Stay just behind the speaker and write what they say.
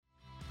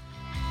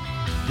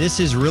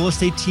This is Real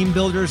Estate Team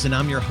Builders, and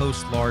I'm your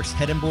host, Lars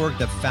Hedenborg,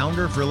 the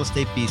founder of Real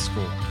Estate B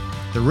School.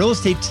 The real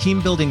estate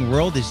team building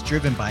world is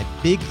driven by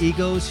big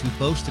egos who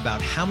boast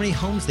about how many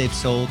homes they've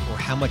sold or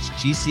how much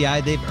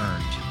GCI they've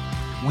earned.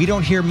 We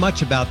don't hear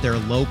much about their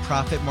low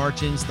profit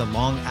margins, the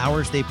long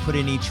hours they put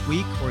in each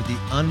week, or the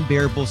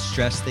unbearable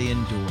stress they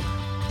endure.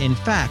 In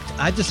fact,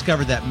 I've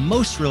discovered that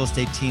most real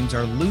estate teams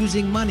are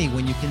losing money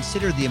when you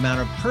consider the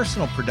amount of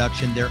personal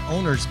production their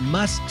owners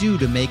must do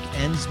to make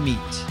ends meet.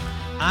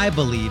 I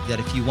believe that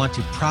if you want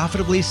to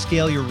profitably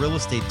scale your real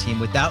estate team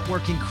without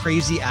working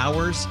crazy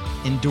hours,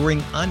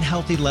 enduring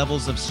unhealthy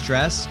levels of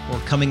stress, or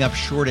coming up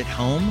short at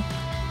home,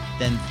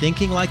 then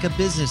thinking like a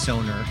business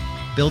owner,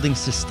 building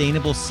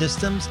sustainable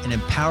systems, and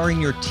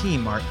empowering your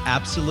team are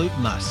absolute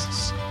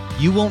musts.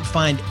 You won't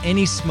find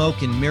any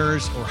smoke and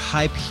mirrors or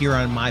hype here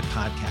on my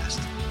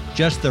podcast,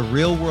 just the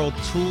real-world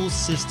tools,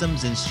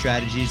 systems, and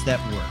strategies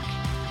that work.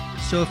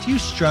 So if you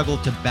struggle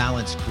to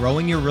balance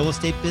growing your real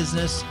estate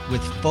business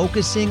with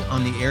focusing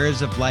on the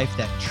areas of life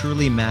that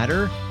truly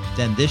matter,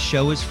 then this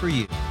show is for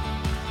you.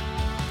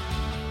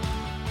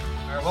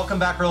 All right, welcome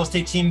back, Real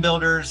Estate Team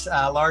Builders.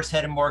 Lars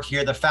Hedenborg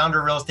here, the founder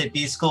of Real Estate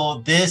B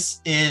School. This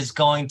is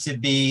going to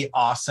be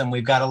awesome.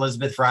 We've got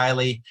Elizabeth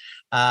Riley,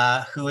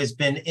 who has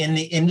been in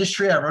the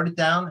industry. I wrote it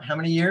down. How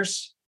many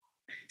years?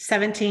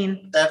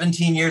 17.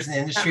 17 years in the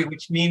industry,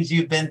 which means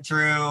you've been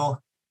through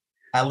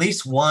at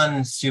least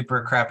one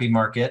super crappy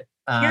market.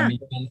 You're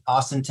in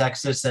Austin,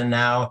 Texas, and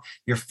now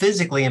you're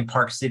physically in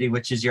Park City,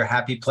 which is your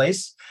happy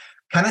place.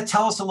 Kind of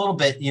tell us a little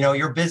bit,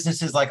 your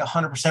business is like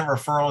 100%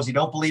 referrals. You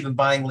don't believe in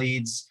buying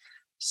leads.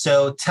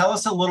 So tell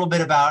us a little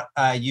bit about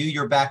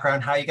your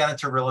background, how you got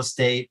into real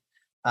estate,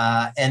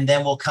 and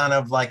then we'll kind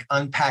of like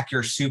unpack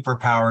your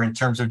superpower in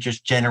terms of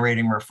just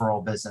generating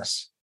referral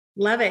business.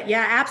 Love it.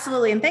 Yeah,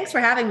 absolutely. And thanks for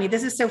having me.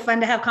 This is so fun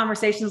to have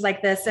conversations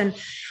like this. And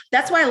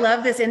that's why I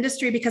love this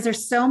industry, because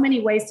there's so many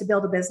ways to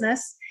build a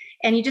business.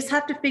 And you just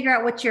have to figure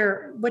out what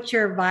your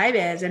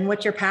vibe is and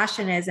what your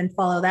passion is and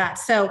follow that.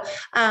 So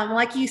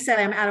like you said,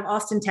 I'm out of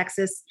Austin,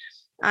 Texas.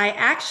 I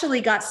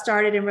actually got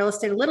started in real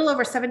estate a little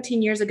over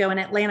 17 years ago in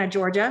Atlanta,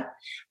 Georgia.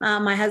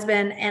 My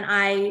husband and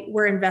I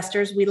were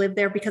investors. We lived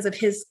there because of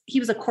he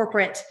was a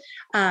corporate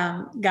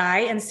guy.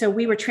 And so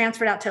we were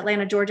transferred out to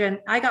Atlanta, Georgia. And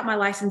I got my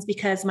license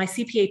because my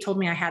CPA told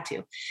me I had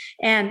to.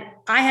 And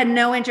I had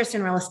no interest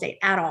in real estate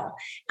at all.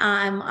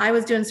 I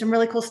was doing some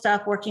really cool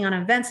stuff, working on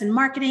events and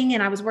marketing,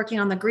 and I was working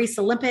on the Greece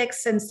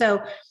Olympics. And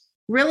so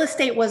real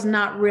estate was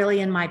not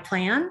really in my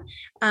plan,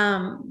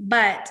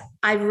 but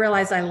I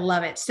realized I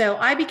love it. So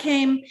I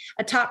became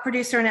a top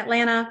producer in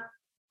Atlanta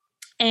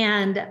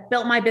and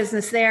built my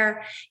business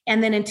there.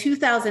 And then in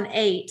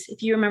 2008,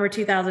 if you remember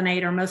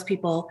 2008, or most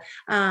people,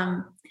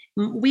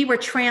 we were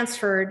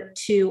transferred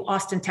to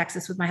Austin,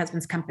 Texas with my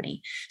husband's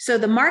company. So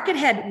the market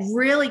had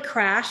really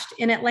crashed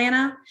in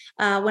Atlanta.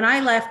 When I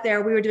left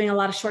there, we were doing a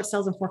lot of short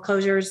sales and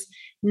foreclosures.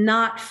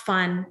 Not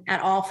fun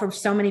at all for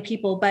so many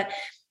people. But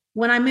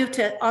when I moved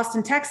to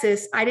Austin,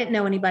 Texas, I didn't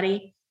know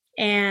anybody,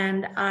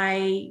 and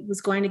I was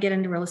going to get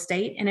into real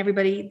estate. And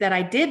everybody that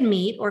I did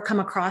meet or come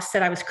across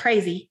said I was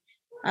crazy.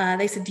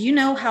 They said, "Do you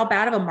know how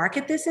bad of a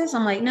market this is?"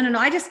 I'm like, no.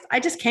 I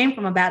just came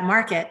from a bad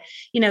market.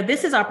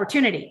 This is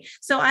opportunity.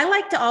 So I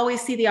like to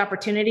always see the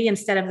opportunity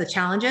instead of the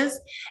challenges.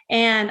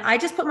 And I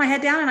just put my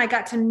head down and I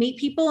got to meet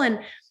people. And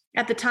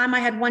at the time I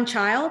had one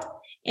child,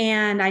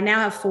 and I now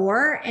have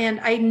 4. And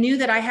I knew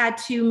that I had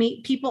to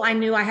meet people. I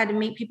knew I had to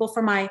meet people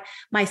for my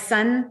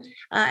son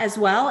as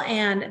well.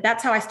 And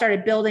that's how I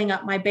started building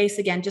up my base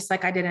again, just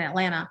like I did in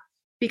Atlanta.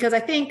 Because I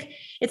think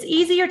it's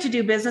easier to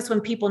do business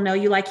when people know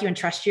you, like you, and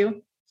trust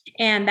you.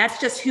 And that's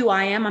just who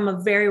I am. I'm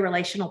a very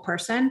relational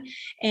person.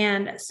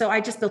 And so I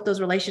just built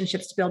those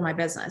relationships to build my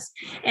business.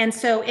 And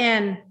so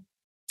in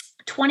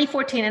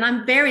 2014, and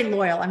I'm very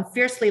loyal. I'm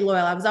fiercely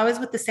loyal. I was always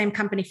with the same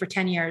company for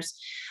 10 years.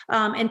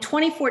 In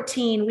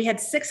 2014, we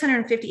had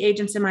 650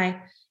 agents in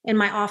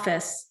my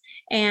office.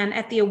 And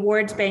at the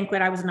awards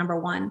banquet, I was number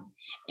 1.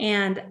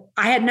 And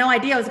I had no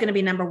idea I was going to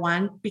be number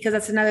 1, because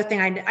that's another thing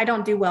I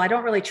don't do well. I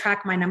don't really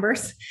track my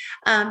numbers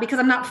because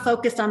I'm not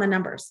focused on the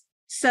numbers.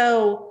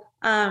 So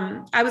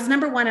I was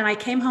number 1, and I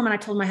came home and I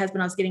told my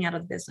husband I was getting out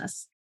of the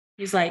business.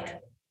 He's like,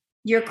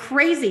 "You're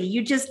crazy.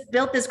 You just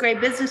built this great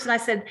business." And I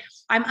said,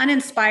 "I'm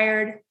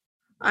uninspired.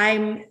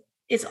 I'm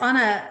on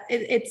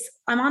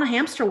a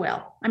hamster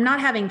wheel. I'm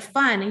not having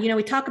fun." And,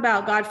 we talk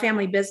about God,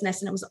 family,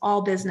 business, and it was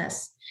all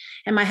business.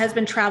 And my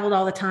husband traveled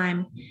all the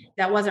time.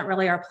 That wasn't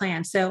really our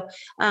plan. So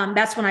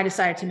that's when I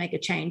decided to make a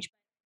change.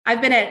 I've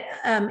been at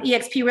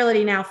eXp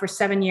Realty now for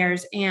 7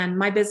 years, and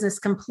my business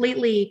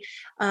completely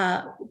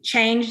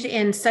changed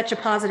in such a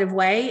positive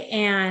way,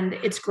 and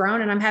it's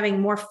grown, and I'm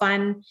having more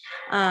fun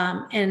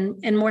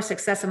and more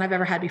success than I've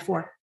ever had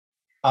before.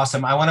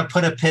 Awesome. I want to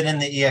put a pin in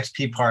the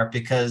eXp part,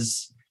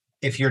 because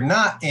if you're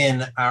not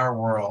in our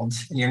world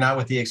and you're not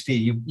with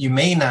eXp, you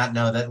may not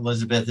know that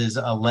Elizabeth is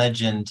a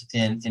legend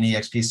in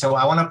eXp. So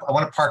I want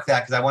to park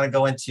that, because I want to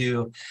go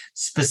into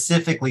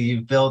specifically,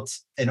 you've built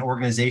an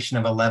organization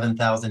of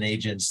 11,000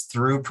 agents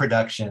through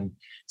production.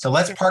 So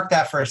let's park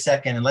that for a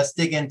second, and let's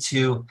dig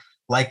into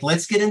like,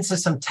 let's get into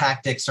some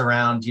tactics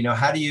around,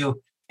 how do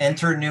you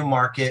enter a new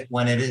market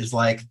when it is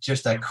like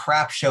just a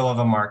crap show of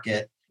a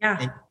market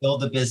and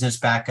build the business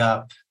back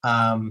up,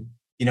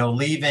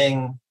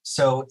 leaving.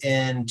 So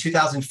in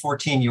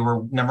 2014, you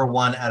were number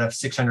one out of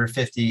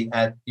 650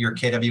 at your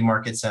KW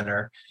Market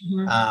Center.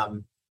 Mm-hmm.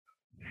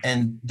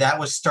 And that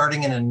was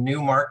starting in a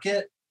new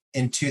market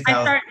in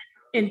 2000.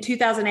 In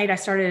 2008, I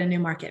started a new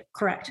market.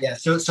 Correct. Yeah.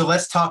 So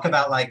let's talk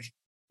about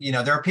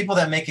there are people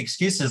that make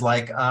excuses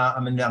like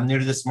I'm new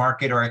to this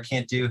market or I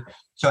can't do.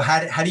 So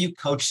how do you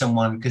coach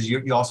someone? Because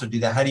you also do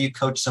that. How do you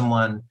coach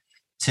someone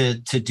to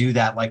do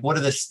that? Like, what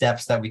are the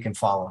steps that we can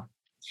follow?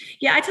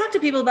 Yeah, I talk to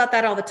people about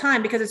that all the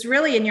time because it's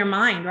really in your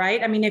mind,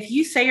 right? I mean, if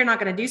you say you're not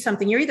going to do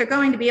something, you're either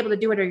going to be able to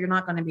do it or you're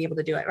not going to be able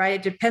to do it, right?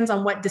 It depends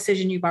on what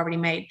decision you've already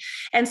made.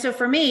 And so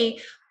for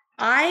me,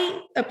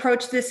 I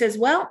approach this as,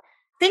 well,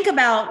 think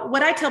about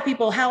what I tell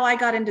people, how I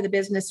got into the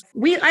business.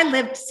 I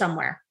lived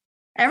somewhere.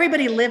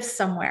 Everybody lives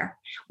somewhere.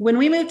 When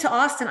we moved to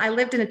Austin, I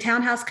lived in a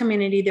townhouse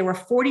community. There were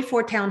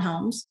 44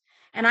 townhomes.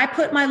 And I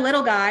put my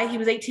little guy, he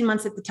was 18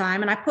 months at the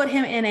time, and I put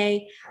him in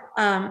a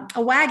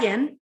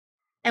wagon.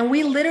 And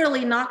we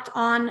literally knocked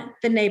on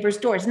the neighbors'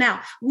 doors.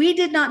 Now, we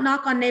did not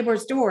knock on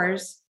neighbors'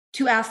 doors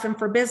to ask them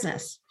for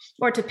business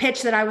or to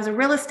pitch that I was a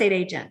real estate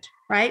agent,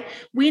 right?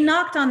 We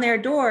knocked on their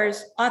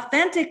doors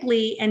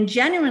authentically and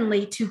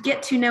genuinely to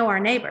get to know our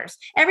neighbors.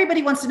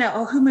 Everybody wants to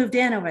know, who moved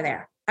in over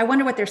there? I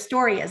wonder what their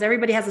story is.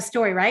 Everybody has a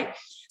story, right?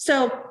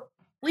 So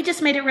we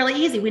just made it really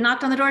easy. We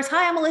knocked on the doors.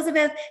 Hi, I'm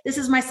Elizabeth. This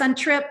is my son,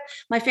 Trip.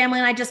 My family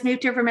and I just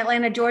moved here from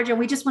Atlanta, Georgia.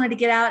 We just wanted to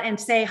get out and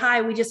say,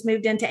 hi, we just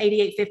moved into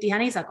 8850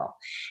 Honeysuckle.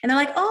 And they're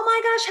like, oh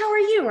my gosh, how are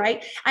you?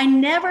 Right? I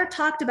never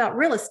talked about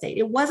real estate.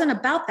 It wasn't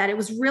about that. It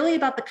was really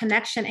about the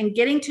connection and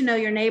getting to know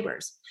your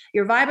neighbors.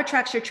 Your vibe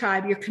attracts your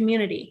tribe, your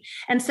community.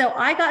 And so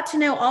I got to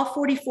know all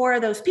 44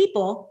 of those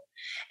people.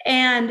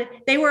 And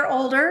they were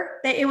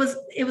older. It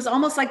was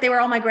almost like they were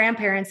all my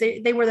grandparents.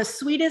 They were the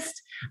sweetest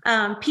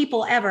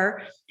people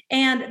ever.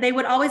 And they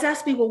would always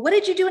ask me, well, what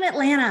did you do in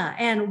Atlanta?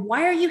 And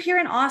why are you here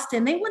in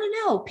Austin? They want to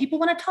know. People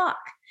want to talk.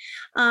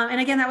 And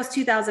again, that was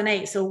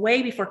 2008. So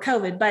way before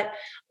COVID. But,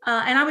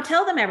 and I would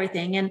tell them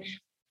everything. And,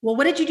 well,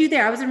 what did you do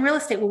there? I was in real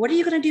estate. Well, what are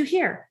you going to do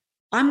here?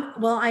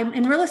 I'm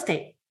in real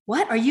estate.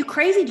 What? Are you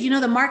crazy? Do you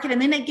know the market?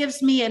 And then it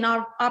gives me an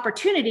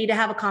opportunity to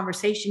have a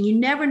conversation. You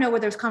never know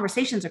where those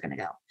conversations are going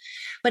to go.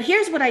 But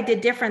here's what I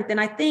did different than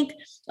I think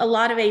a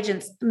lot of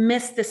agents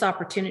miss this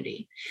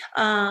opportunity.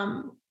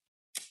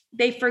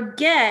 They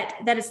forget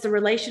that it's the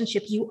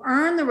relationship. You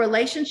earn the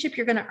relationship,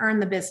 you're going to earn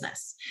the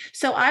business.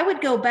 So I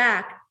would go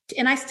back,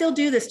 and I still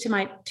do this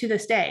to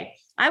this day.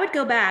 I would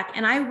go back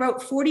and I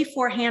wrote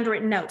 44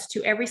 handwritten notes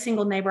to every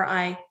single neighbor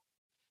I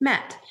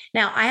met.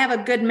 Now I have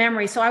a good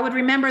memory. So I would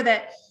remember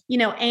that,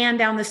 Ann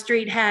down the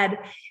street had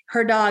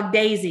her dog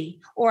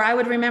Daisy, or I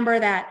would remember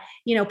that,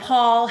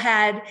 Paul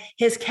had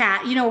his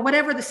cat,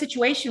 whatever the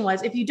situation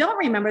was. If you don't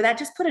remember that,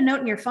 just put a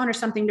note in your phone or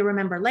something to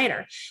remember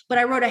later. But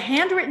I wrote a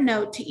handwritten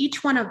note to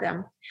each one of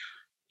them.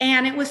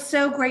 And it was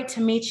so great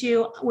to meet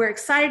you. We're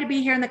excited to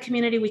be here in the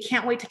community. We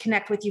can't wait to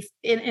connect with you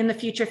in the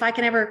future. If I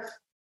can ever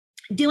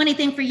do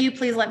anything for you,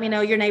 please let me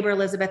know. Your neighbor,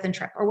 Elizabeth and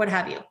Trip, or what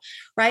have you,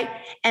 right?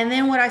 And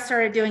then what I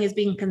started doing is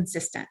being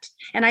consistent.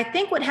 And I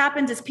think what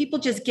happens is people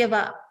just give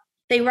up.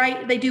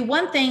 They do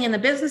one thing and the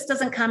business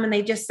doesn't come and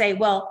they just say,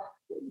 well,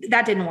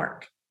 that didn't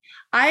work.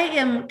 I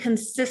am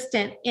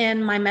consistent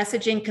in my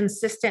messaging,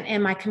 consistent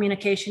in my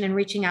communication and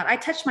reaching out. I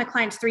touch my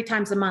clients 3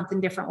 times a month in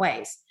different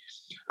ways.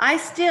 I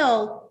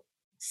still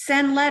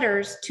send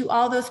letters to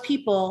all those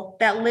people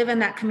that live in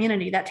that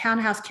community, that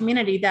townhouse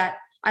community that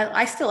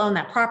I still own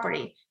that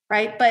property,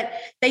 right? But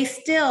they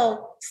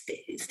still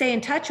stay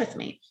in touch with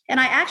me. And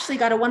I actually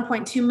got a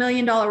 $1.2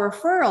 million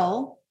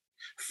referral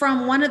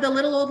from one of the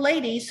little old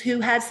ladies who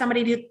had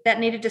somebody that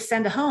needed to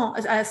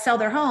sell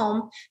their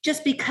home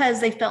just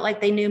because they felt like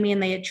they knew me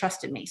and they had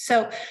trusted me.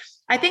 So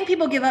I think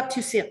people give up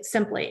too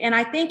simply. And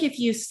I think if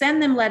you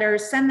send them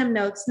letters, send them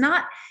notes,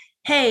 not,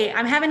 hey,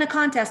 I'm having a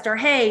contest, or,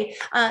 hey,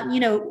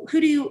 who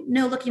do you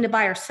know looking to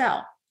buy or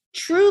sell?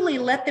 Truly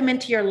let them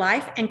into your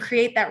life and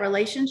create that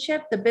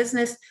relationship. The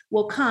business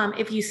will come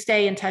if you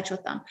stay in touch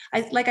with them.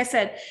 Like I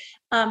said,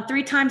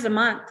 3 times a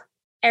month,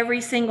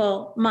 every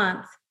single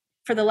month,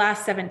 for the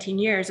last 17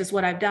 years is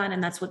what I've done.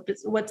 And that's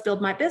what's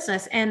built my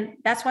business. And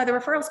that's why the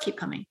referrals keep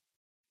coming.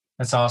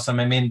 That's awesome.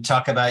 I mean,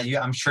 talk about you.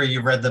 I'm sure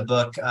you read the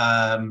book,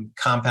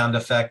 Compound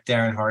Effect,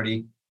 Darren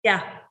Hardy.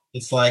 Yeah.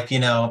 It's like,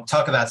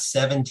 talk about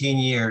 17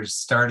 years,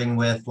 starting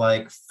with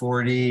like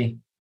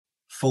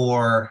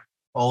 44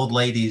 old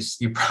ladies.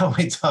 You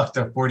probably talked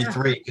to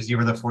 43 because you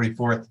were the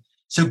 44th.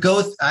 So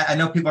I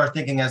know people are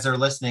thinking as they're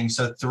listening.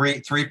 So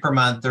three per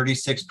month,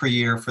 36 per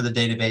year for the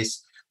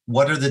database.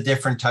 What are the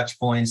different touch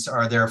points?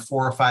 Are there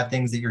 4 or 5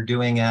 things that you're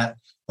doing at,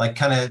 like,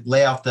 kind of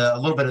lay out a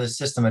little bit of the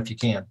system if you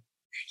can?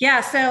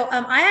 Yeah. So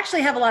I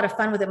actually have a lot of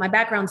fun with it. My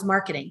background's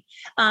marketing.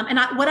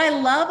 What I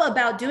love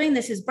about doing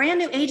this is brand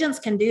new agents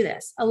can do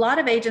this. A lot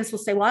of agents will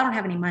say, well, I don't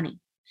have any money.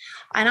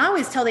 And I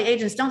always tell the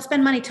agents, don't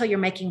spend money till you're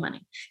making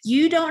money.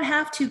 You don't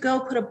have to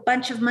go put a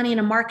bunch of money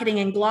into marketing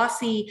and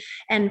glossy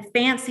and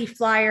fancy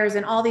flyers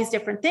and all these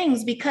different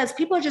things, because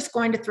people are just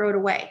going to throw it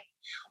away.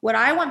 What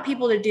I want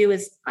people to do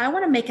is I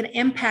want to make an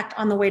impact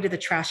on the way to the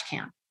trash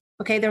can.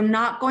 Okay. They're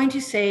not going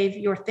to save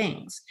your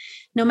things,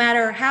 no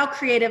matter how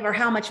creative or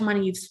how much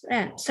money you've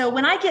spent. So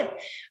when I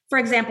get, for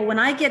example, when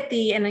I get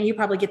and you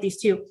probably get these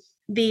too,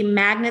 the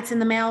magnets in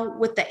the mail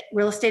with the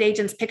real estate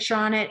agent's picture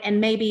on it. And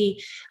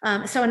maybe,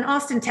 so in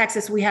Austin,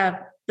 Texas, we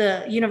have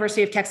the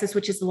University of Texas,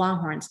 which is the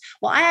Longhorns.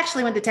 Well, I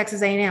actually went to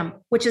Texas A&M,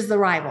 which is the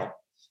rival,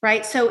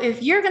 right? So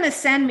if you're going to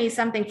send me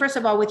something, first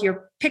of all, with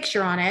your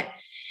picture on it,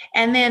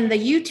 and then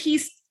the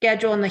UT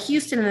schedule and the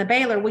Houston and the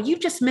Baylor, well, you've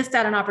just missed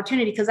out an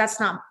opportunity, because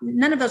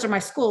none of those are my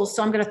schools.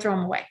 So I'm going to throw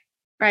them away,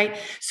 right?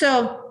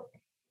 So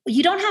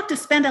you don't have to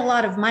spend a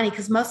lot of money,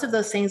 because most of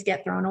those things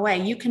get thrown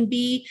away. You can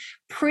be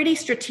pretty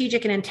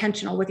strategic and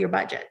intentional with your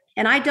budget.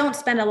 And I don't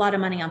spend a lot of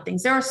money on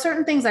things. There are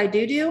certain things I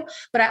do,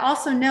 but I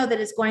also know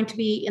that it's going to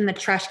be in the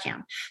trash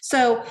can.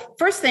 So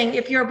first thing,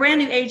 if you're a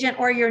brand new agent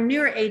or you're a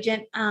newer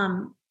agent,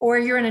 or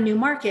you're in a new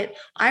market,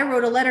 I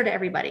wrote a letter to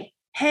everybody.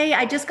 Hey,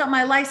 I just got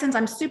my license.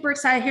 I'm super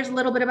excited. Here's a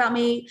little bit about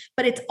me,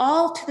 but it's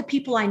all to the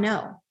people I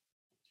know.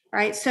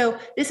 Right. So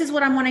this is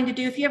what I'm wanting to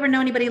do. If you ever know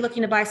anybody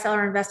looking to buy, sell,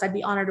 or invest, I'd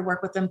be honored to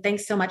work with them.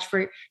 Thanks so much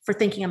for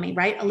thinking of me.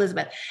 Right,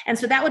 Elizabeth. And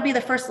so that would be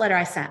the first letter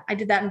I sent. I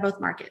did that in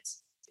both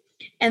markets.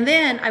 And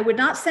then I would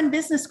not send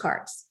business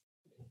cards.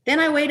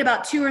 Then I wait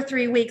about 2 or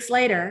 3 weeks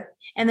later,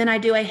 and then I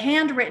do a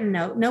handwritten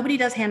note. Nobody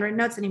does handwritten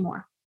notes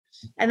anymore.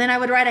 And then I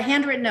would write a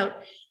handwritten note.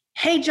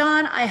 Hey,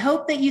 John, I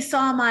hope that you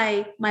saw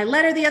my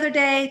letter the other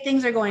day.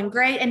 Things are going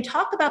great. And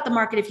talk about the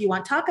market if you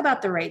want. Talk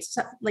about the rates.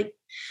 Like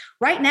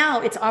right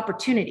now, it's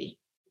opportunity.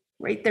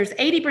 Right? There's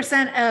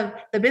 80% of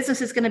the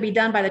business is going to be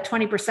done by the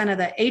 20% of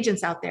the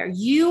agents out there.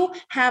 You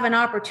have an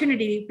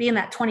opportunity to be in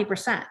that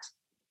 20%.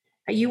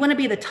 You want to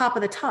be the top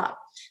of the top.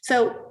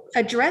 So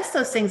address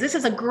those things. This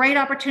is a great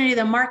opportunity.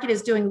 The market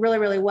is doing really,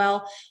 really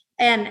well.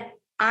 And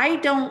I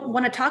don't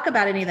want to talk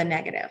about any of the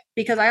negative,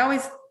 because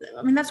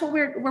that's what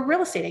we're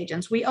real estate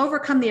agents. We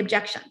overcome the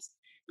objections,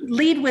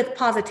 lead with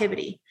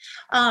positivity.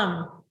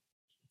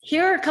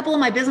 Here are a couple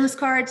of my business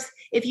cards.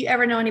 If you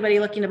ever know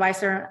anybody looking to buy,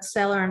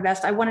 sell, or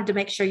invest, I wanted to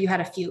make sure you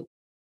had a few,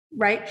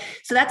 right?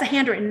 So that's a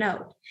handwritten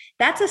note.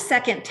 That's a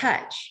second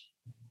touch.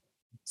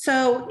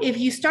 So if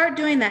you start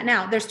doing that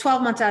now, there's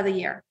 12 months out of the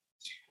year.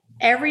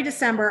 Every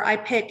December, I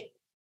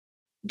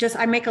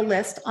make a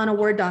list on a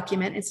Word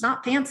document. It's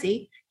not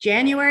fancy.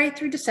 January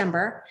through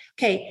December.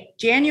 Okay,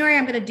 January,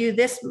 I'm going to do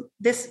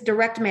this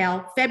direct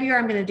mail. February,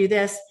 I'm going to do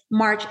this.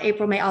 March,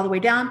 April, May, all the way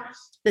down.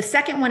 The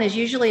second one is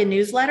usually a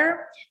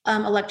newsletter,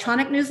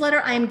 electronic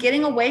newsletter. I am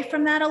getting away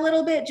from that a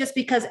little bit just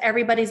because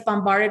everybody's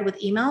bombarded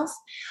with emails.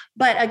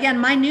 But again,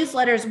 my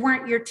newsletters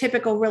weren't your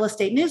typical real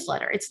estate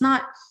newsletter. It's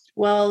not,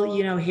 well,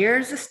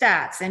 here's the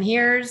stats and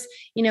here's,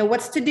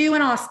 what's to do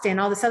in Austin,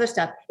 all this other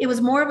stuff. It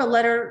was more of a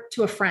letter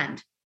to a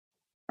friend,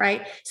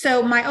 right?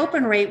 So my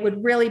open rate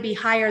would really be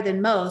higher than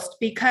most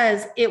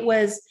because it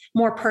was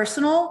more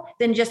personal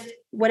than just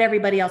what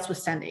everybody else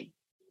was sending.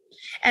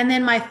 And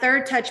then my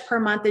third touch per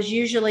month is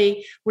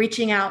usually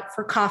reaching out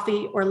for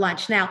coffee or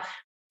lunch. Now,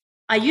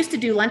 I used to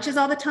do lunches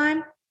all the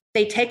time.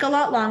 They take a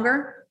lot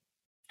longer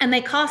and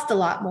they cost a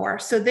lot more.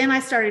 So then I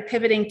started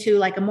pivoting to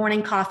like a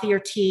morning coffee or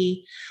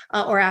tea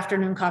or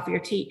afternoon coffee or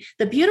tea.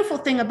 The beautiful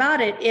thing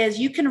about it is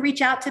you can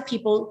reach out to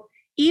people,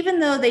 even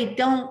though they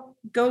don't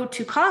go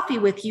to coffee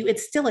with you,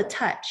 it's still a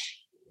touch.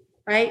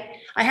 Right?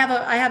 I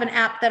have an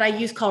app that I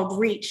use called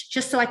Reach,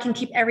 just so I can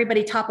keep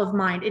everybody top of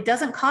mind. It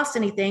doesn't cost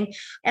anything.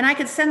 And I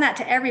could send that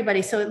to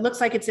everybody. So it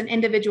looks like it's an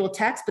individual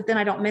text, but then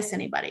I don't miss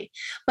anybody.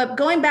 But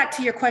going back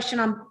to your question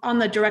on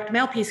the direct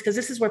mail piece, because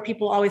this is where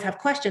people always have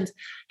questions,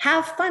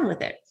 have fun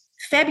with it.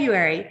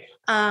 February,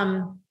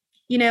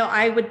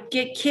 I would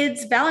get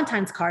kids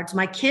Valentine's cards.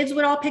 My kids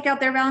would all pick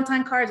out their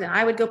Valentine cards and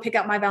I would go pick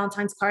out my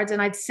Valentine's cards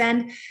and I'd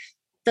send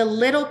the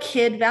little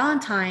kid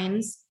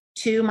Valentines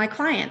to my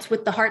clients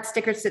with the heart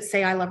stickers that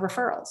say, I love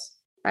referrals,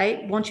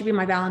 right? Won't you be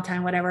my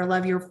Valentine, whatever,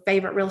 love your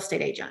favorite real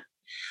estate agent.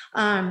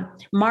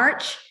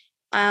 March,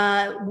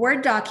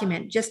 Word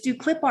document, just do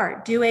clip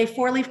art, do a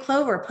 4-leaf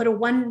clover, put a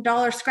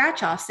 $1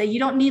 scratch off, say you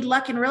don't need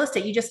luck in real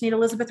estate. You just need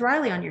Elizabeth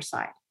Riley on your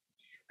side,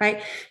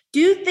 right?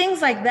 Do things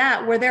like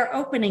that where they're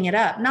opening it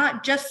up,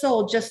 not just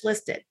sold, just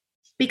listed.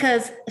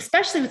 Because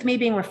especially with me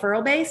being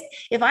referral based,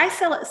 if I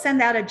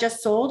send out a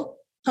just sold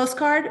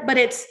postcard, but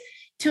it's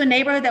to a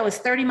neighborhood that was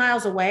 30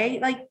 miles away,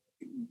 like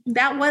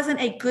that wasn't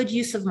a good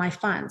use of my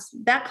funds.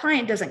 That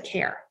client doesn't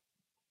care.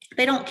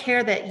 They don't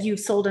care that you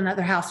sold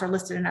another house or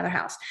listed another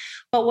house.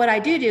 But what I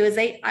do is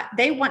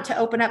they want to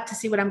open up to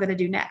see what I'm going to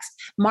do next.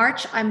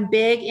 March, I'm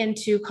big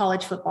into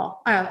college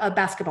football,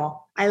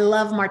 basketball. I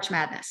love March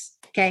Madness.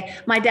 Okay.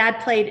 My dad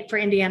played for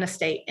Indiana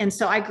State. And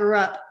so I grew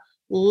up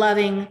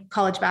loving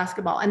college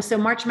basketball. And so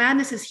March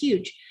Madness is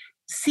huge.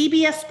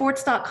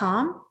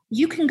 CBSsports.com,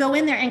 you can go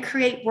in there and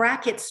create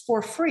brackets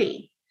for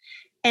free.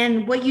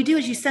 And what you do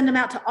is you send them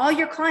out to all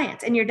your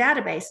clients in your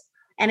database.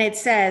 and it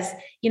says,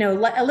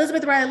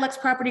 Elizabeth Riley Lux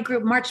Property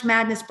Group March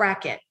Madness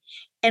bracket.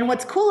 And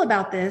what's cool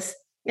about this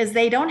is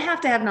they don't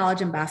have to have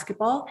knowledge in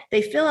basketball.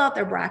 They fill out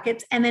their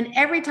brackets. And then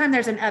every time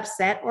there's an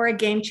upset or a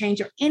game change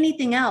or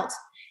anything else,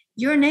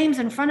 your name's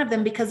in front of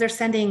them because they're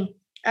sending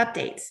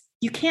updates.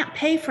 You can't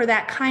pay for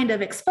that kind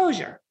of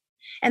exposure.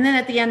 And then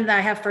at the end, I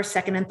have first,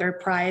 second, and third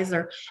prize.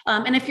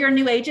 And if you're a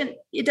new agent,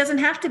 it doesn't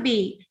have to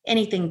be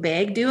anything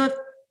big. Do a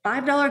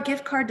 $5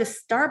 gift card to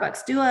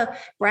Starbucks. Do a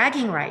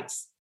bragging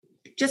rights.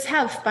 Just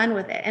have fun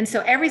with it. And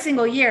so every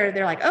single year,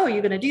 they're like, oh,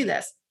 you're going to do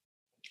this.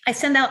 I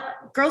send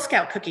out Girl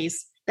Scout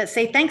cookies that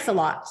say thanks a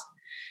lot.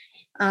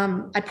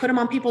 I put them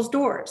on people's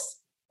doors.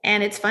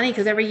 And it's funny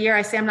because every year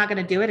I say I'm not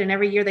going to do it. And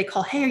every year they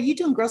call, hey, are you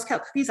doing Girl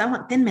Scout cookies? I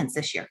want Thin Mints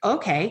this year.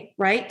 Okay,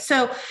 right?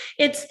 So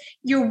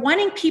you're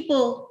wanting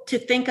people to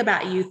think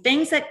about you,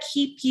 things that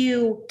keep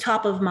you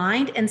top of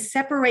mind and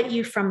separate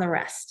you from the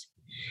rest.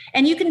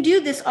 And you can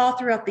do this all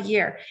throughout the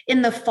year.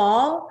 In the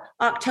fall,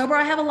 October,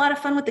 I have a lot of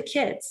fun with the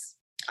kids.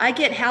 I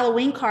get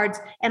Halloween cards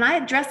and I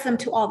address them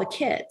to all the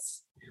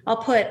kids. I'll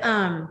put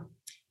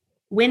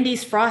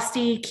Wendy's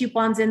Frosty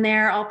coupons in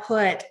there. I'll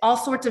put all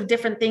sorts of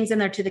different things in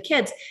there to the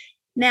kids.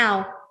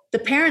 Now, the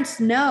parents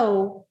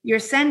know you're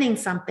sending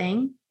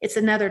something. It's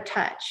another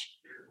touch.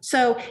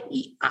 So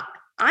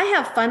I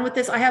have fun with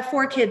this. I have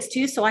 4 kids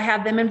too, so I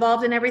have them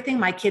involved in everything.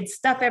 My kids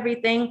stuff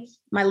everything.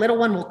 My little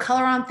one will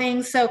color on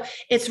things. So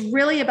it's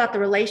really about the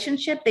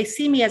relationship. They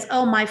see me as,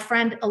 oh, my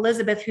friend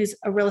Elizabeth, who's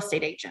a real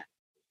estate agent.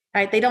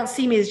 Right? They don't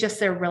see me as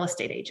just their real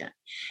estate agent.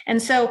 And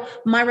so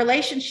my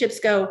relationships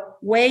go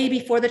way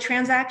before the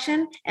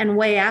transaction and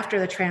way after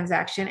the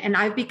transaction. And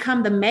I've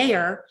become the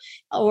mayor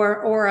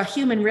or a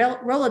human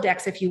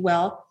Rolodex, if you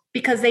will,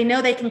 because they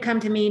know they can come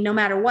to me no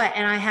matter what.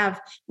 And I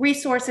have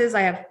resources,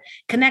 I have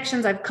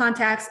connections, I have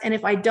contacts. And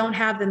if I don't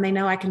have them, they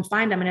know I can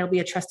find them and it'll be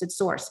a trusted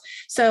source.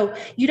 So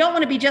you don't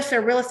want to be just a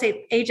real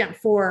estate agent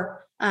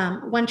for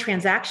one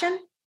transaction.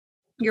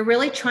 You're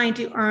really trying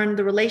to earn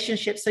the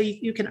relationship so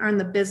you can earn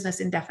the business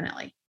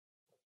indefinitely.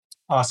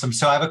 Awesome.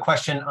 So I have a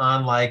question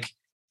on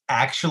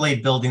actually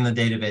building the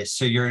database.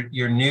 So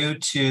you're new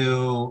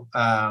to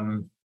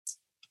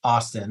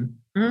Austin.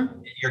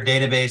 Mm-hmm. Your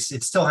database,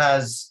 it still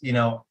has,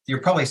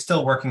 you're probably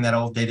still working that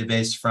old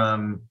database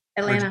from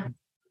Atlanta.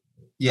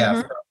 Yeah,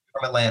 mm-hmm.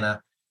 from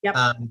Atlanta. Yep.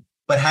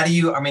 But how do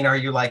you, are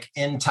you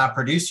in Top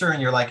Producer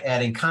and you're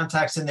adding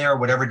contacts in there,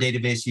 whatever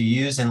database you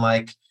use, and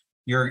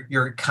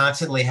you're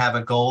constantly have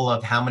a goal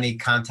of how many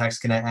contacts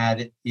can I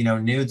add,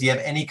 new? Do you have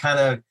any kind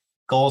of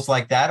goals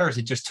like that, or is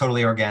it just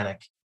totally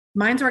organic?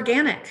 Mine's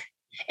organic.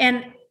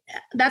 And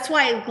that's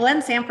why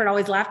Glenn Sanford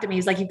always laughed at me.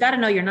 He's like, you've got to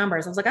know your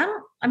numbers. I was like,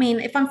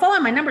 if I'm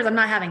following my numbers, I'm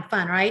not having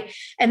fun. Right.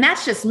 And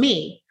that's just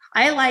me.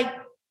 I like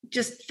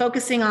just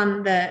focusing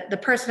on the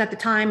person at the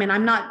time. And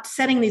I'm not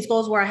setting these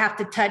goals where I have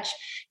to touch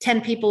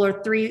 10 people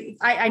or 3.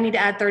 I need to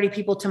add 30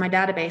 people to my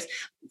database.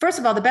 First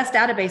of all, the best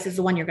database is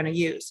the one you're going to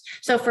use.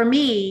 So for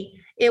me,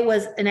 it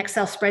was an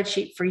Excel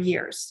spreadsheet for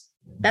years.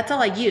 That's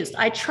all I used.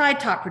 I tried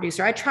Top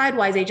Producer. I tried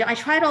Wise Agent. I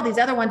tried all these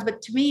other ones,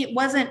 but to me,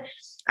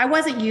 I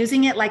wasn't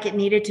using it like it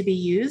needed to be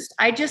used.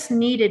 I just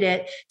needed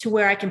it to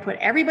where I can put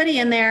everybody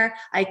in there.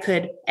 I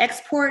could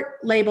export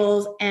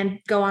labels and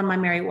go on my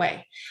merry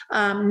way.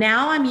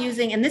 Now I'm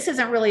using, and this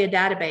isn't really a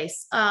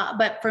database,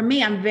 but for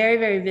me, I'm very,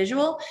 very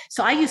visual.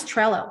 So I use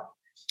Trello.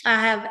 I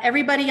have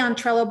everybody on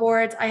Trello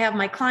boards. I have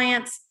my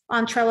clients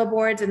on Trello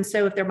boards. And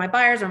so if they're my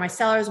buyers or my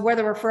sellers, where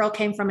the referral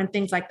came from and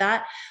things like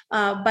that.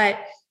 But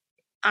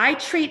I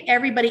treat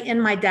everybody in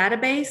my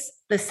database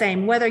the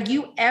same, whether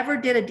you ever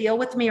did a deal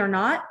with me or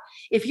not.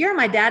 If you're in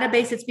my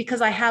database, it's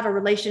because I have a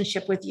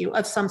relationship with you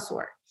of some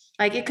sort.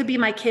 It could be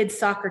my kid's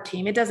soccer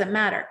team. It doesn't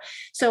matter.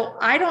 So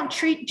I don't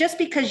treat, just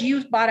because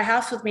you bought a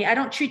house with me, I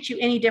don't treat you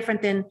any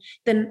different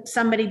than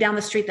somebody down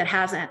the street that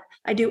hasn't.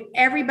 I do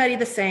everybody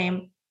the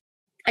same.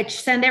 I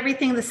send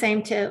everything the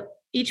same to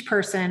each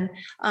person.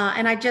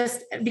 And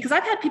because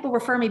I've had people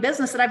refer me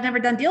business that I've never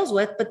done deals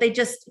with, but they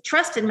just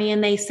trusted me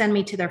and they send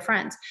me to their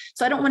friends.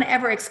 So I don't want to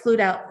ever exclude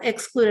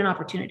an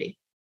opportunity.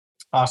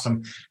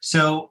 Awesome.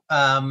 So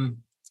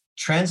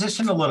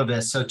transition a little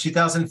bit. So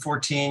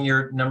 2014,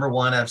 you're number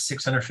 1 out of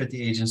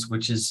 650 agents,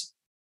 which is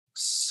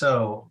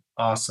so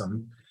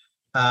awesome.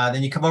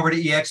 Then you come over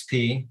to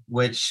EXP,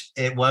 which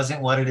it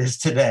wasn't what it is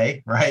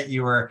today, right?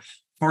 You were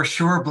for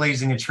sure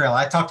blazing a trail.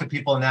 I talk to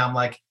people now, I'm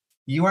like,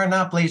 you are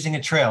not blazing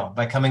a trail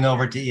by coming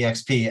over to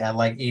EXP at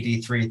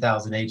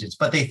 83,000 agents,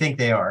 but they think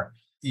they are.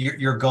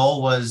 Your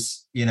goal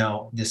was,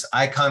 this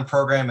icon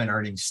program and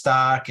earning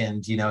stock.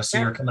 And, so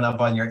you're coming up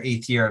on your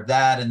 8th year of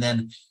that. And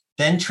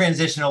then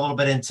transition a little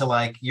bit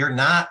into you're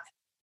not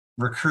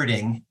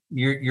recruiting.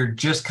 You're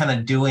just kind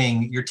of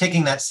you're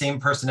taking that same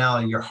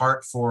personality, your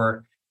heart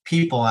for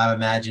people, I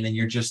imagine, and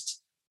you're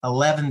just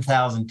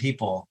 11,000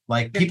 people.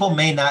 People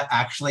may not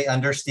actually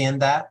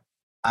understand that.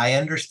 I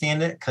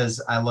understand it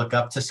because I look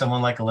up to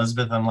someone like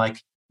Elizabeth. I'm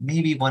like,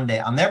 maybe one day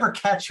I'll never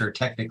catch her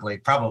technically,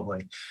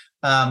 probably.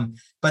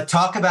 But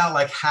talk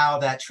about how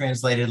that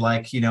translated,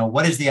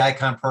 what is the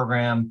Icon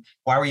program?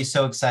 Why were you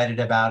so excited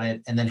about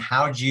it? And then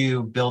how'd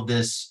you build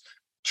this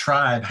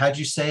tribe. How'd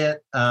you say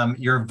it?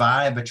 Your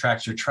vibe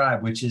attracts your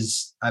tribe, which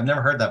is, I've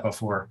never heard that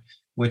before,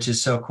 which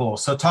is so cool.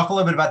 So talk a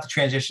little bit about the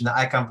transition, the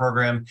Icon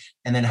program,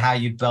 and then how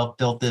you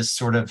built this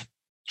sort of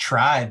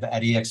tribe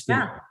at EXP.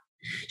 Yeah,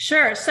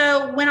 sure.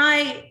 So when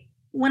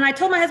I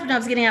told my husband I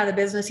was getting out of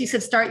the business, he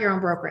said, start your own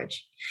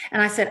brokerage.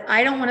 And I said,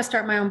 I don't want to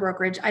start my own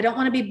brokerage. I don't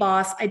want to be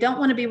boss. I don't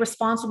want to be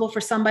responsible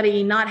for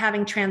somebody not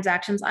having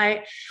transactions.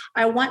 I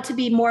want to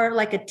be more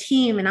like a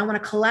team, and I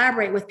want to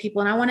collaborate with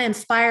people, and I want to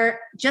inspire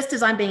just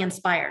as I'm being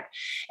inspired.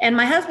 And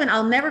my husband,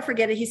 I'll never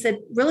forget it. He said,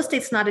 real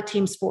estate's not a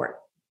team sport.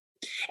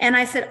 And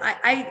I said,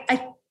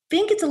 I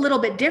think it's a little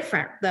bit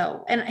different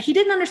though. And he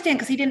didn't understand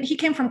because he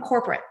came from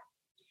corporate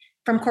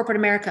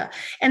America.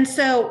 And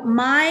so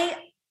my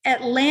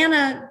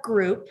Atlanta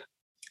group,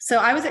 so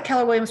I was at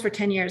Keller Williams for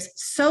 10 years,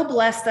 so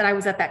blessed that I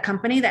was at that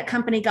company. That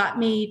company got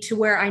me to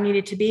where I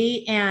needed to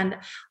be. And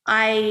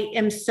I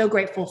am so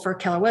grateful for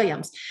Keller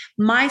Williams.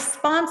 My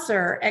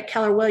sponsor at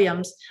Keller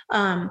Williams,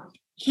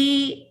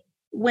 he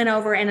went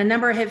over, and a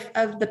number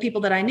of the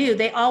people that I knew,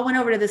 they all went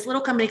over to this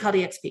little company called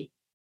EXP.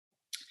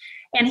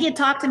 And he had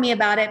talked to me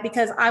about it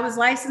because I was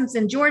licensed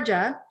in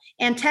Georgia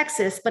and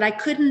Texas, but I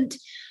couldn't.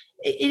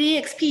 At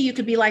EXP, you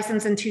could be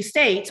licensed in 2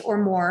 states or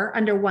more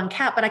under one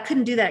cap, but I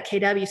couldn't do that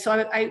at KW. So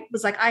I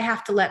was like, I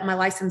have to let my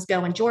license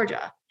go in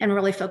Georgia and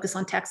really focus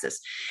on Texas.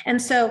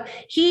 And so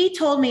he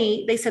told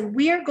me, they said,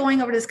 we are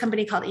going over to this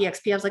company called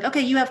EXP. I was like,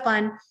 okay, you have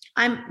fun.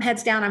 I'm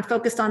heads down. I'm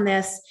focused on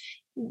this.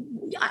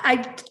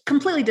 I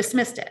completely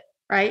dismissed it.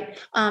 Right.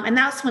 And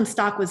that's when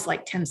stock was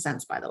like 10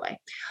 cents, by the way.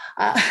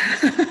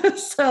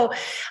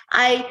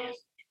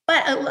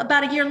 But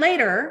about a year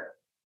later,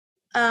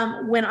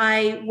 when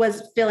I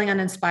was feeling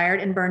uninspired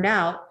and burned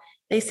out,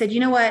 they said, you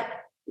know what,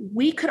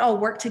 we could all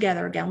work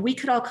together again. We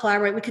could all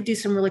collaborate. We could do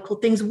some really cool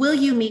things. Will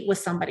you meet with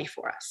somebody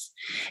for us?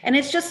 And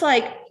it's just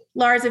like,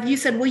 Lars, if you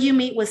said, will you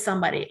meet with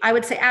somebody? I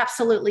would say,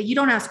 absolutely. You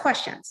don't ask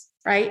questions,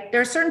 right?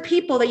 There are certain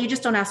people that you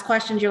just don't ask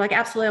questions. You're like,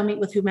 absolutely, I'll meet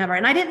with whomever.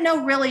 And I didn't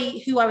know really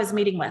who I was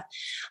meeting with.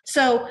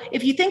 So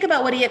if you think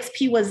about what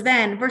EXP was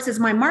then versus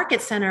my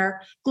market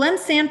center, Glenn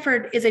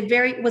Sanford was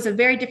a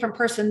very different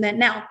person than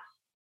now.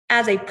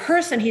 As a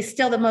person, he's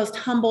still the most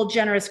humble,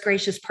 generous,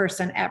 gracious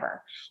person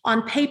ever.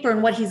 On paper,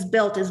 and what he's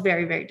built is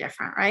very, very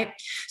different, right?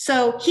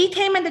 So he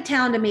came into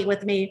town to meet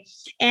with me,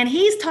 and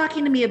he's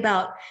talking to me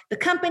about the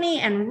company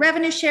and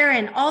revenue share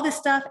and all this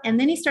stuff. And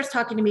then he starts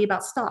talking to me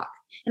about stock.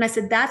 And I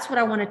said, that's what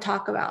I want to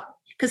talk about.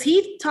 Because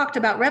he talked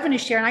about revenue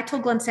share, and I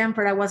told Glenn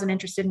Sanford I wasn't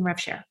interested in rev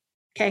share.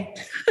 Okay.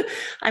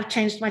 I've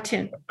changed my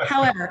tune.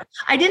 However,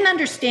 I didn't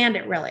understand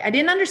it really. I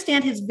didn't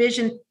understand his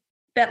vision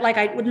that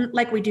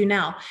like we do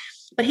now.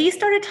 But he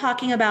started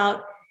talking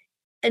about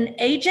an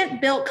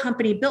agent-built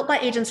company built by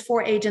agents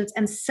for agents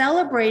and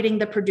celebrating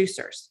the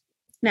producers.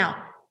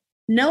 Now,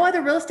 no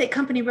other real estate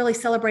company really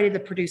celebrated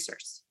the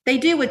producers. They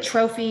do with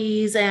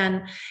trophies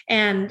and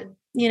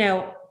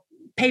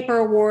paper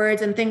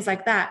awards and things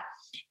like that.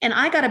 And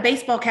I got a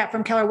baseball cap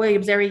from Keller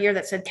Williams every year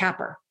that said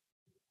Capper.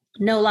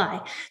 No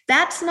lie.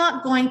 That's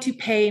not going to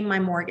pay my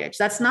mortgage.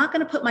 That's not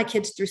going to put my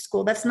kids through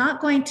school. That's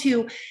not going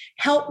to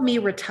help me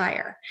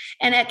retire.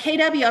 And at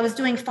KW, I was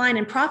doing fine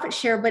in profit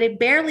share, but it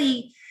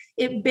barely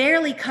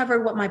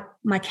covered what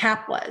my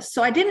cap was.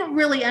 So I didn't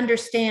really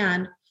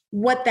understand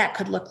what that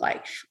could look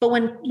like. But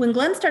when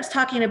Glenn starts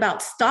talking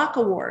about stock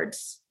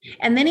awards,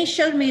 and then he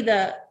showed me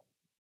the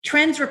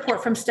trends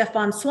report from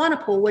Stefan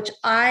Swanepoel, which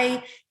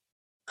I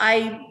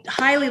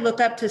highly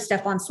look up to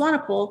Stefan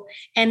Swanepoel.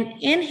 And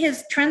in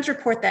his trends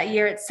report that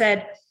year, it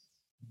said,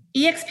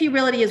 EXP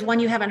Realty is one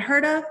you haven't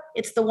heard of.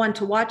 It's the one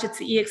to watch. It's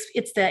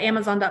the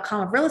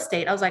Amazon.com of real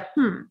estate. I was like,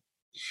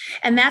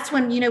 And that's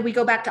when, we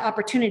go back to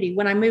opportunity.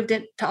 When I moved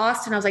into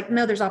Austin, I was like,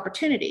 no, there's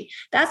opportunity.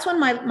 That's when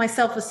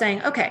myself was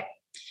saying, okay,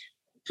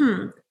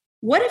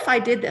 what if I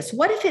did this?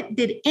 What if it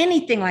did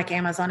anything like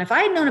Amazon? If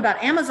I had known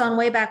about Amazon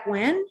way back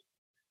when,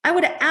 I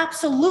would have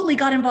absolutely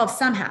got involved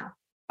somehow.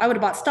 I would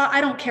have bought stock.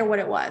 I don't care what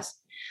it was.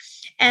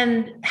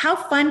 And how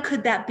fun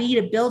could that be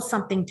to build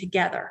something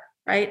together,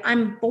 right?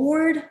 I'm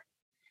bored.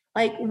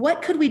 Like,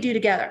 what could we do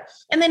together?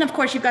 And then, of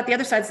course, you've got the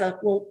other side of,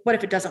 well, what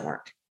if it doesn't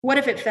work? What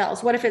if it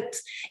fails? What if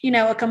it's,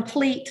 a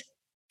complete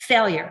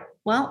failure?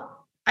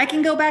 Well, I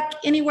can go back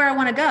anywhere I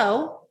want to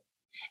go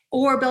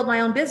or build my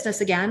own business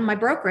again, my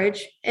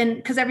brokerage, and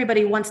because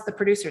everybody wants the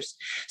producers.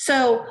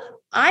 So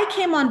I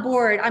came on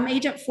board. I'm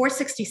agent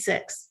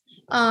 466.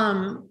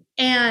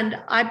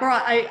 And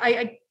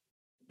I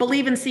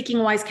believe in seeking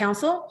wise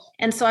counsel.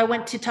 And so I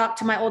went to talk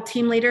to my old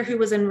team leader who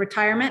was in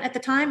retirement at the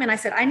time. And I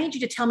said, I need you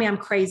to tell me I'm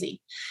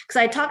crazy. Because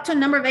I talked to a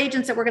number of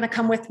agents that were going to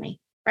come with me,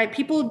 right?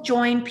 People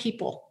join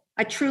people.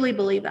 I truly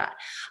believe that.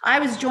 I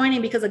was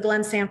joining because of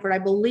Glenn Sanford. I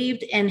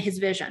believed in his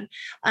vision.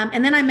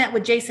 And then I met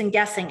with Jason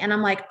Gessing, and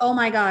I'm like, oh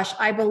my gosh,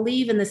 I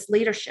believe in this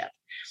leadership.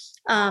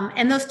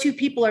 And those two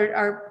people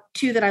are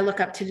two that I look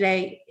up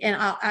today, and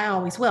I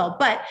always will.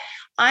 But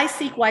I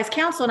seek wise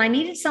counsel, and I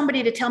needed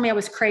somebody to tell me I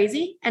was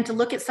crazy and to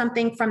look at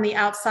something from the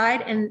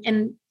outside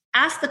and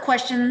ask the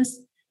questions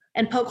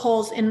and poke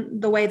holes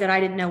in the way that I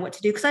didn't know what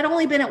to do, because I'd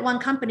only been at one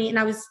company and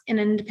I was an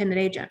independent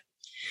agent.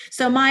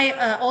 So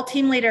my old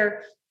team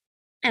leader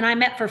and I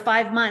met for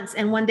 5 months.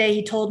 And one day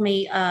he told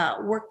me,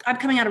 I'm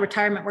coming out of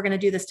retirement. We're going to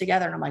do this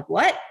together. And I'm like,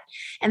 what?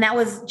 And that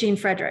was Gene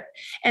Frederick.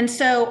 And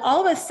so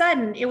all of a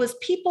sudden it was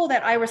people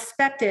that I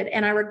respected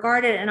and I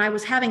regarded, and I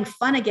was having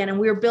fun again. And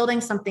we were building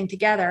something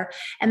together.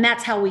 And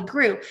that's how we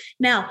grew.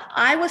 Now,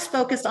 I was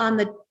focused on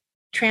the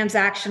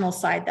transactional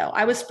side, though.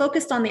 I was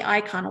focused on the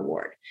Icon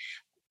Award.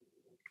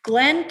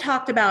 Glenn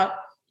talked about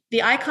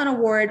the Icon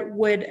Award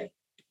would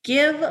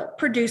give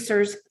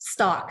producers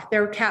stock,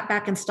 their cap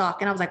back in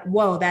stock. And I was like,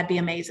 whoa, that'd be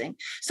amazing.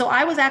 So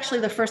I was actually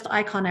the first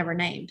icon ever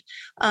named.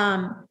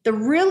 The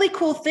really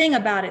cool thing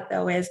about it,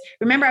 though, is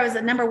remember, I was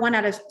at number 1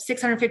 out of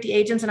 650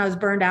 agents and I was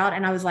burned out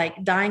and I was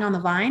like dying on the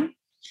vine.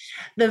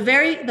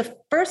 The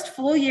first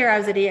full year I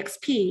was at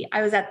EXP,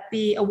 I was at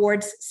the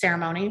awards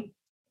ceremony.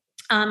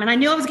 And I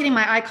knew I was getting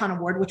my Icon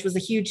Award, which was a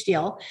huge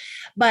deal,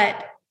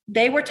 but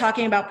they were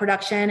talking about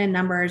production and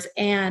numbers,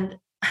 and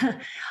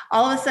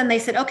all of a sudden they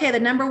said, okay, the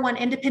number 1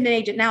 independent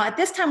agent. Now at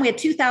this time we had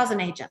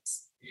 2,000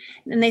 agents.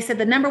 And they said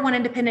the number 1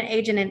 independent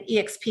agent in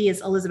EXP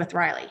is Elizabeth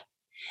Riley.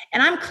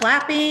 And I'm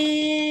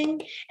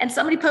clapping and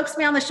somebody pokes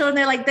me on the shoulder and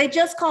they're like, they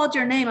just called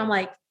your name. I'm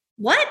like,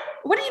 what?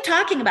 What are you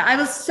talking about? I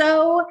was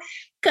so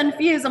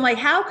confused. I'm like,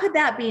 how could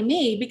that be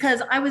me?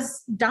 Because I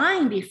was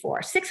dying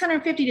before.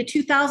 650 to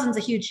 2,000 is a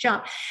huge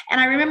jump. And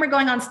I remember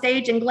going on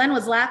stage and Glenn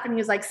was laughing. He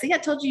was like, see, I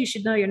told you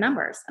should know your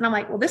numbers. And I'm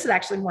like, well, this is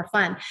actually more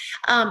fun.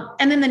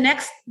 And then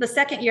the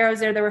second year I was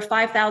there were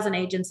 5,000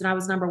 agents and I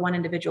was number 1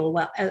 individual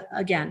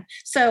again.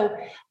 So,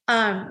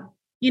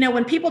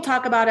 when people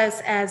talk about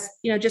us as,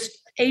 just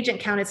agent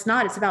count, it's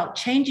about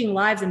changing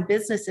lives and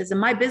businesses. And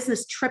my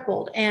business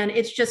tripled and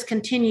it's just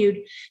continued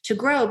to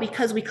grow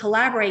because we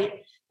collaborate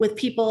with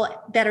people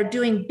that are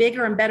doing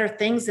bigger and better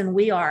things than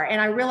we are. And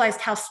I realized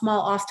how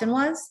small Austin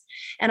was.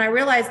 And I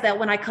realized that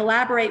when I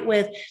collaborate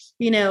with,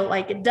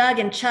 like Doug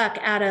and Chuck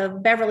out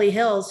of Beverly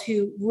Hills,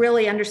 who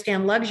really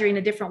understand luxury in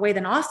a different way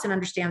than Austin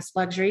understands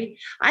luxury,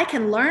 I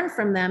can learn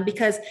from them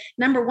because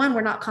number 1,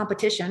 we're not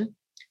competition.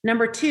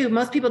 Number 2,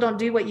 most people don't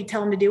do what you tell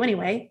them to do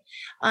anyway.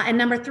 And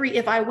number 3,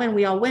 if I win,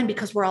 we all win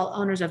because we're all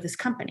owners of this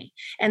company.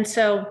 And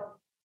so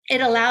it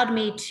allowed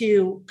me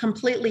to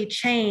completely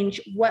change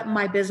what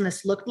my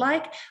business looked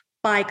like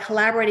by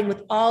collaborating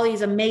with all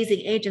these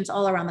amazing agents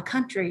all around the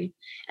country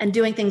and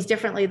doing things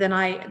differently than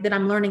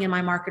I'm learning in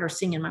my market or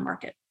seeing in my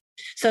market.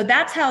 So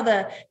that's how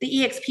the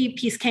EXP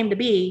piece came to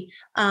be.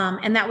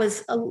 And that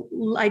was,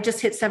 I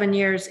just hit 7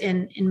 years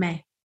in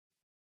May.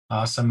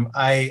 Awesome.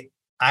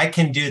 I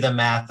can do the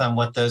math on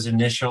what those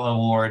initial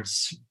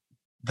awards,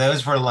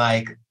 those were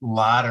like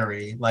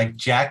lottery, like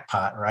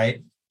jackpot,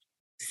 right?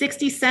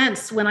 60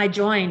 cents when I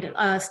joined.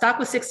 Stock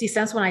was 60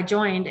 cents when I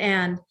joined.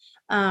 And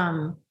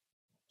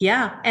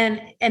yeah.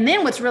 And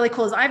then what's really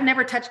cool is I've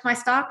never touched my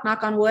stock,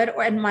 knock on wood,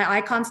 or in my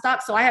Icon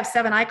stock. So I have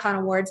 7 Icon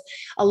awards.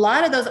 A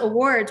lot of those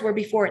awards were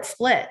before it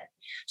split.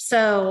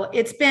 So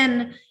it's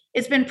been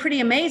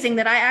pretty amazing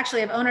that I actually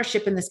have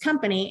ownership in this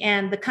company,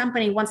 and the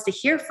company wants to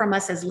hear from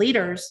us as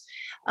leaders.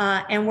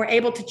 And we're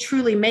able to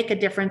truly make a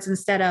difference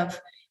instead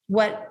of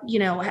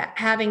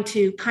having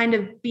to kind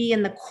of be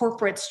in the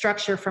corporate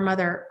structure from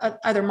other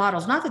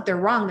models. Not that they're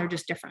wrong, they're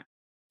just different.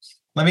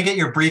 Let me get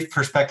your brief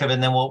perspective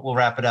and then we'll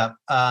wrap it up.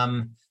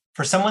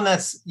 For someone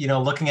that's,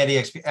 looking at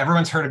EXP,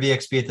 everyone's heard of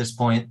EXP at this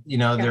point.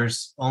 Yeah.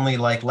 There's only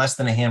like less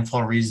than a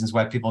handful of reasons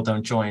why people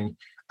don't join.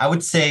 I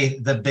would say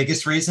the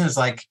biggest reason is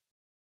like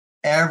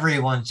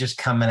everyone's just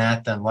coming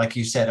at them. Like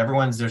you said,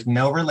 there's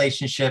no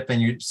relationship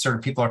and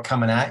people are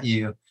coming at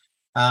you.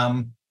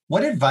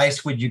 What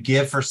advice would you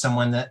give for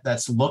someone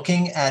that's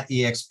looking at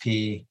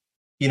EXP,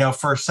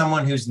 for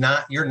someone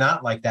you're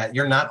not like that.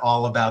 You're not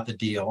all about the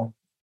deal.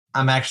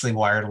 I'm actually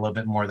wired a little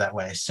bit more that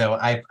way. So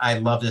I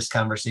love this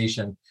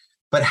conversation,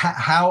 but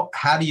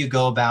how do you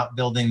go about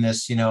building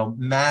this,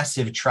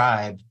 massive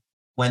tribe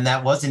when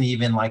that wasn't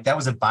even like, that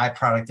was a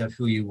byproduct of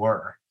who you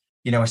were,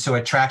 so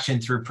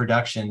attraction through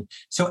production.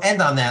 So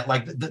end on that,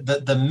 like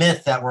the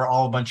myth that we're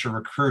all a bunch of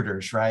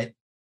recruiters, right?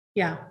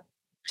 Yeah.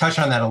 Touch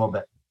on that a little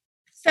bit.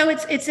 So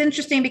it's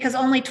interesting because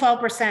only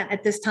 12%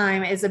 at this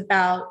time is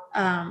about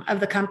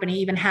of the company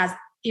even has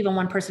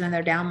one person in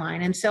their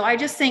downline. And so I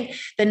just think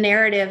the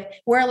narrative,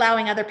 we're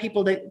allowing other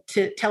people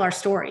to tell our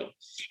story.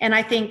 And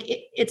I think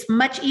it's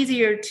much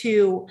easier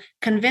to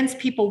convince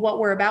people what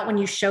we're about when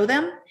you show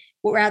them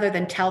rather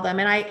than tell them.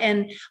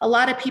 And a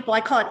lot of people, I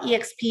call it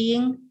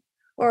EXPing,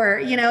 or,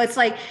 it's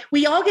like,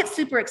 we all get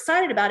super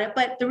excited about it.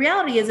 But the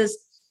reality is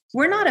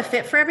we're not a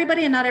fit for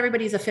everybody and not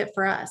everybody's a fit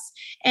for us.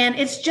 And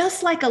it's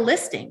just like a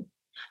listing.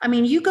 I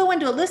mean, you go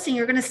into a listing,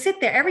 you're going to sit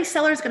there. Every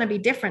seller is going to be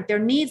different. Their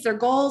needs, their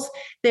goals,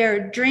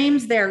 their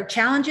dreams, their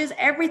challenges,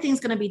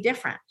 everything's going to be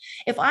different.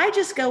 If I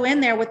just go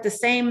in there with the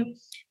same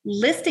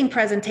listing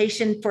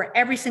presentation for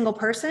every single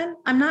person,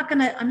 I'm not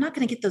going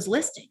to get those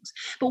listings.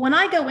 But when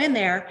I go in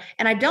there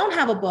and I don't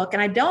have a book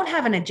and I don't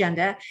have an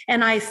agenda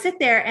and I sit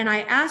there and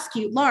I ask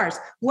you, Lars,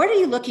 what are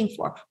you looking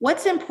for?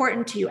 What's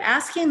important to you?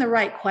 Asking the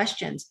right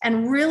questions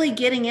and really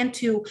getting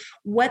into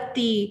what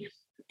the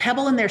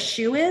pebble in their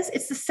shoe is.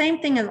 It's the same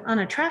thing on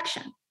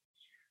attraction.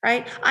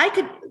 right? I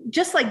could,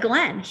 just like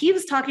Glenn, he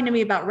was talking to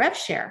me about rev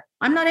share.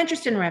 I'm not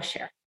interested in rev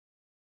share,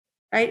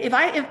 right?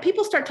 If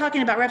people start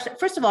talking about rev share,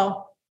 first of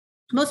all,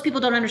 most people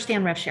don't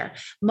understand rev share.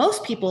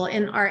 Most people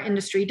in our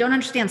industry don't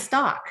understand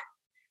stock,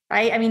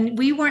 right? I mean,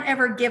 we weren't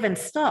ever given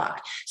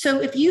stock. So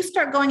if you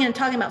start going in and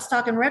talking about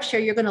stock and rev share,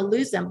 you're going to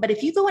lose them. But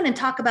if you go in and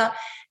talk about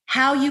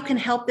how you can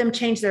help them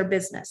change their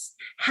business,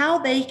 how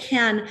they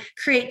can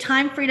create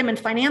time freedom and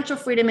financial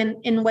freedom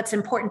in what's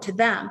important to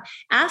them,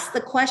 ask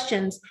the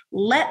questions,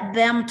 let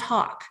them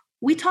talk.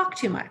 We talk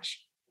too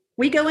much.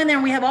 We go in there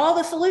and we have all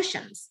the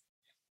solutions.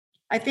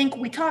 I think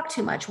we talk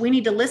too much. We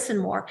need to listen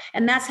more.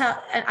 And that's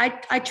how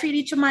I treat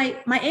each of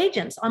my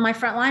agents on my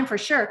front line, for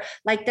sure,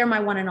 like they're my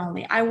one and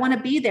only. I want to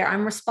be there.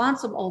 I'm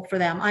responsible for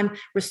them. I'm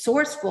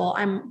resourceful.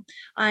 I'm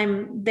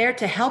there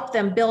to help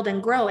them build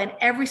and grow. And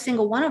every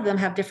single one of them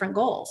have different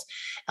goals.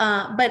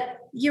 But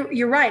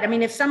you're right. I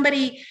mean, if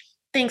somebody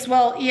thinks,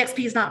 well,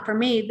 EXP is not for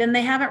me, then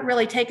they haven't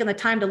really taken the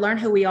time to learn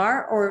who we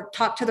are, or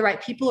talk to the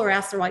right people, or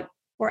ask the right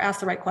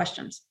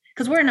questions.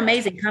 Because we're an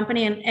amazing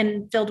company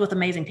and filled with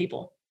amazing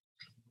people.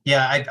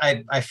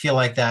 Yeah, I feel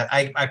like that.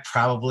 I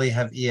probably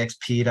have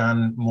EXP'd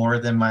on more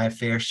than my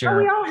fair share. Oh,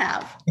 we all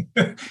have.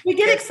 We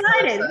get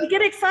excited. We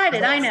get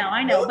excited. I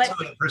know. But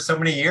for so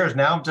many years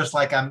now, I'm just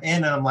like, I'm in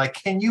and I'm like,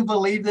 can you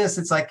believe this?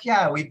 It's like,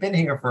 yeah, we've been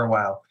here for a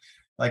while.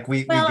 Like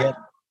we get it.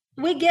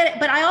 But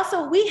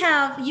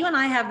you and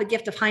I have the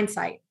gift of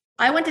hindsight.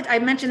 I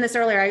mentioned this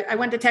earlier. I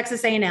went to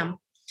Texas A&M.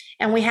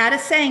 And we had a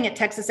saying at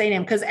Texas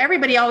A&M, because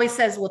everybody always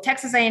says, well,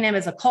 Texas A&M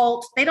is a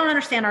cult. They don't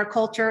understand our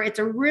culture. It's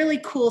a really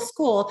cool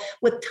school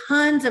with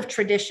tons of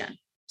tradition,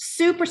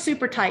 super,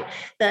 super tight.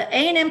 The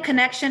A&M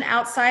connection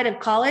outside of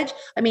college,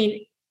 I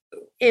mean,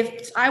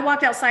 if I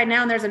walked outside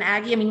now and there's an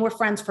Aggie, I mean, we're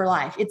friends for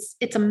life.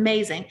 It's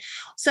amazing.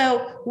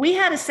 So we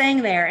had a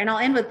saying there, and I'll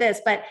end with this,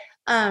 but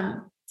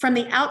from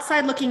the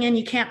outside looking in,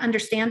 you can't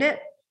understand it.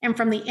 And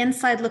from the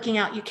inside looking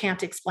out, you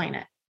can't explain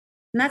it.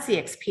 And that's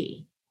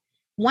EXP.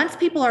 Once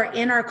people are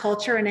in our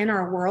culture and in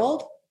our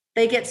world,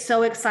 they get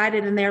so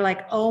excited and they're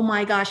like, oh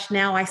my gosh,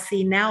 now I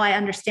see, now I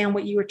understand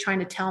what you were trying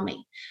to tell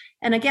me.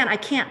 And again, I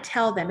can't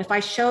tell them. If I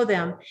show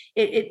them,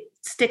 it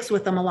sticks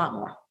with them a lot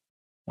more.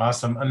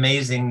 Awesome.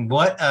 Amazing.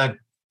 What a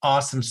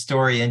awesome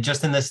story. And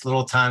just in this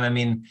little time, I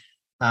mean,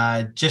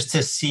 just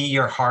to see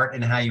your heart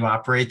and how you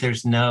operate,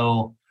 there's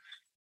no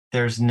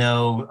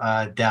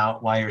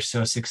doubt why you're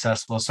so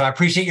successful. So I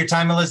appreciate your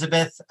time,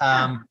 Elizabeth.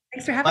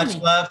 Thanks for having me.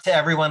 Much love to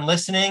everyone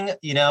listening.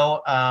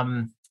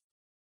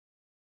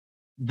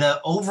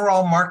 The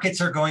overall markets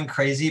are going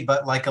crazy,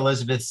 but like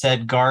Elizabeth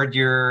said, guard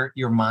your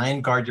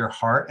mind, guard your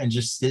heart, and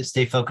just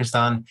stay focused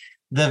on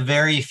the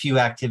very few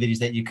activities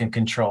that you can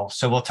control.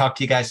 So we'll talk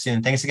to you guys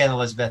soon. Thanks again,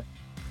 Elizabeth.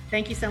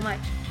 Thank you so much.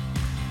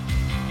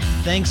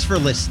 Thanks for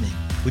listening.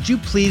 Would you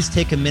please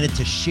take a minute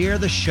to share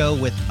the show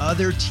with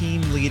other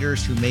team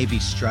leaders who may be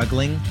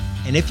struggling?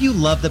 And if you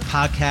love the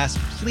podcast,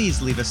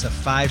 please leave us a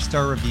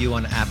 5-star review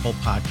on Apple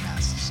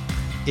Podcasts.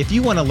 If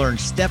you want to learn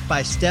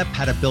step-by-step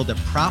how to build a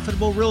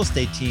profitable real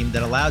estate team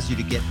that allows you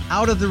to get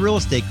out of the real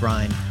estate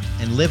grind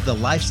and live the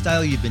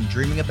lifestyle you've been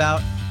dreaming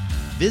about,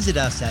 visit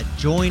us at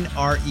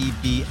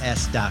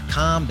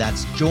joinrebs.com.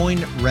 That's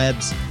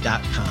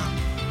joinrebs.com.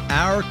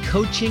 Our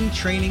coaching,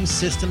 training,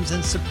 systems,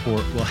 and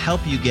support will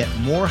help you get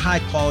more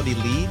high-quality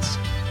leads,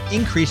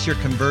 increase your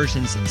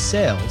conversions and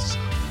sales,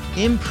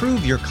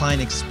 improve your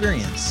client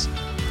experience,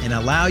 and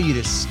allow you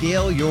to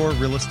scale your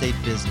real estate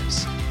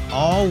business,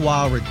 all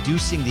while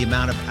reducing the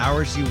amount of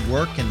hours you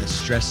work and the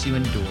stress you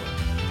endure.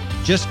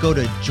 Just go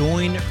to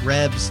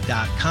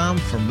joinrebs.com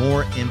for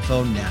more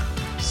info now.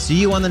 See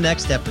you on the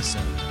next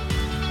episode.